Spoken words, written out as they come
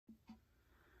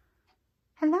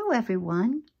Hello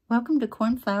everyone, welcome to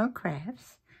Cornflower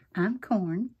Crafts. I'm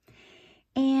Corn,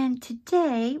 and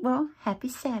today, well, happy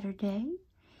Saturday,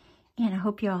 and I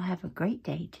hope you all have a great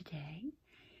day today.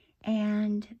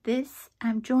 And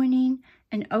I'm joining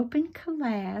an open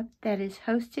collab that is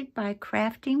hosted by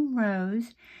Crafting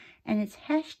Rose, and it's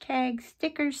hashtag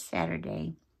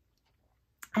Stickersaturday.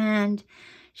 And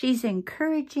she's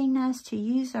encouraging us to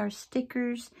use our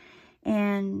stickers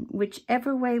in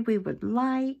whichever way we would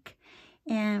like,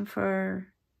 and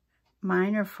for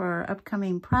mine or for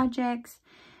upcoming projects,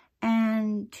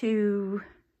 and to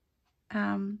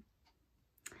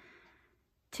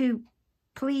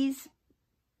please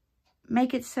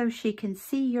make it so she can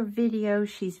see your video.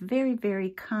 She's very,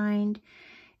 very kind.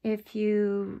 If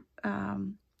you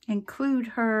include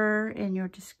her in your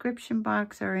description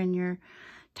box or in your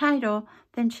title,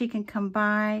 then she can come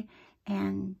by,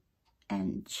 and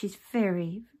she's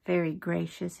very, very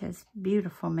gracious, has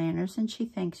beautiful manners, and she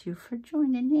thanks you for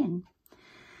joining in.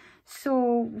 So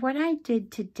what I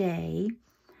did today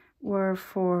were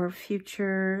for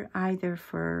future, either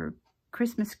for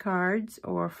Christmas cards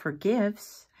or for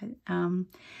gifts. I'm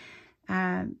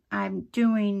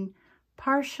doing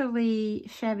partially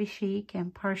shabby chic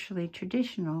and partially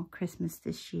traditional Christmas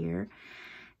this year.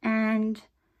 And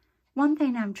one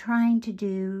thing I'm trying to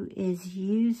do is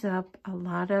use up a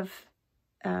lot of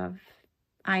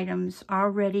items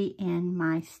already in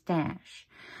my stash.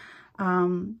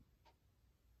 I've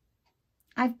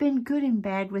been good and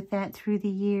bad with that through the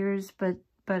years, but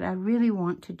I really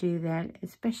want to do that,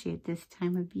 especially at this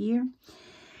time of year.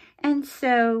 And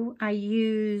so I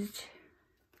used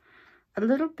a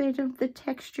little bit of the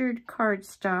textured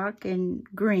cardstock in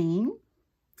green.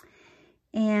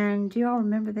 And do you all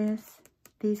remember this?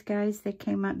 These guys that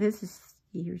came out, this is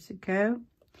years ago.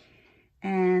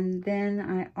 And then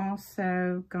I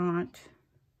also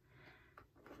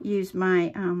used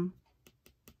my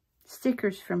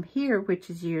stickers from here, which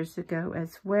is years ago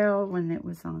as well, when it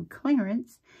was on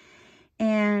clearance.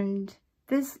 And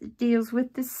this deals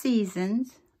with the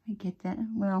seasons. Let me get that.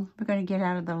 Well, we're going to get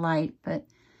out of the light, but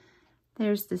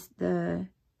there's the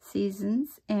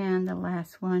seasons, and the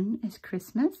last one is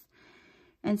Christmas.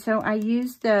 And so I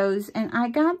used those, and I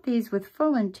got these with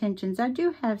full intentions. I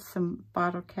do have some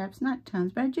bottle caps, not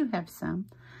tons, but I do have some.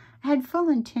 I had full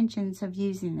intentions of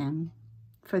using them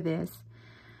for this.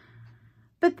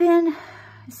 But then,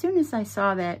 as soon as I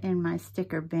saw that in my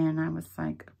sticker bin, I was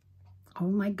like, oh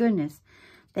my goodness,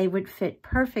 they would fit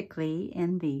perfectly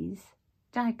in these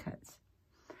die cuts.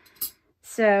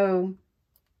 So,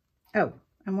 oh,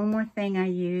 and one more thing I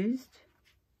used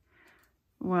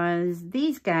was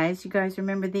these guys. You guys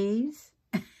remember these?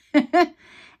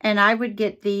 And I would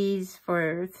get these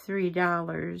for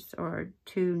 $3 or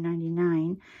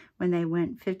 $2.99 when they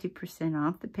went 50%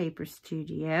 off the Paper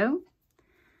Studio.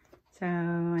 So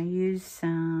I used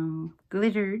some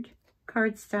glittered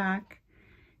cardstock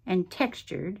and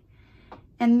textured.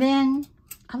 And then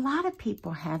a lot of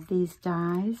people have these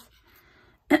dies.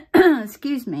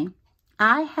 Excuse me.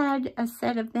 I had a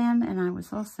set of them, and I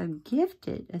was also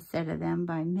gifted a set of them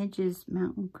by Midge's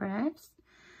Mountain Crafts.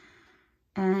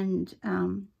 And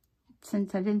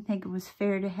since I didn't think it was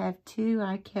fair to have two,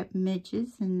 I kept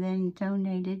Midge's and then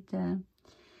donated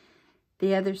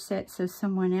the other set so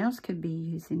someone else could be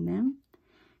using them.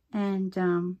 And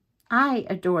I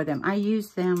adore them. I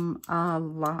use them a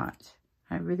lot.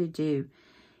 I really do.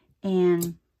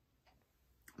 And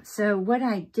so what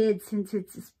I did, since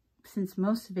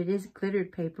most of it is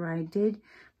glittered paper,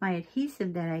 my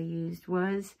adhesive that I used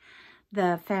was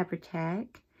the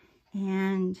Fabri-Tac.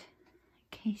 And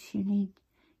in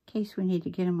case we need to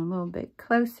get them a little bit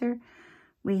closer,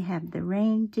 we have the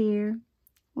reindeer,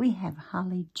 we have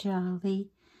Holly Jolly,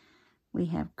 we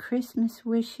have Christmas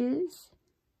wishes.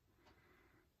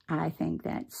 I think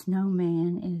that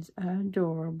snowman is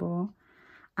adorable.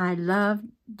 I love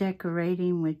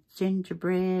decorating with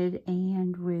gingerbread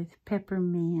and with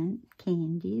peppermint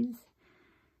candies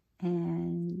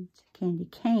and candy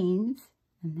canes.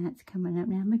 And that's coming up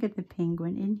now. Look at the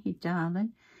penguin. Isn't he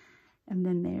darling? And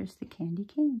then there's the candy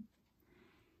cane.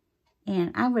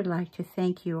 And I would like to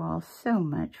thank you all so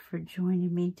much for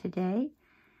joining me today.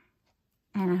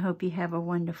 And I hope you have a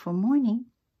wonderful morning,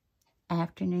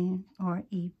 afternoon, or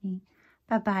evening.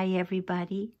 Bye-bye,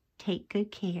 everybody. Take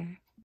good care.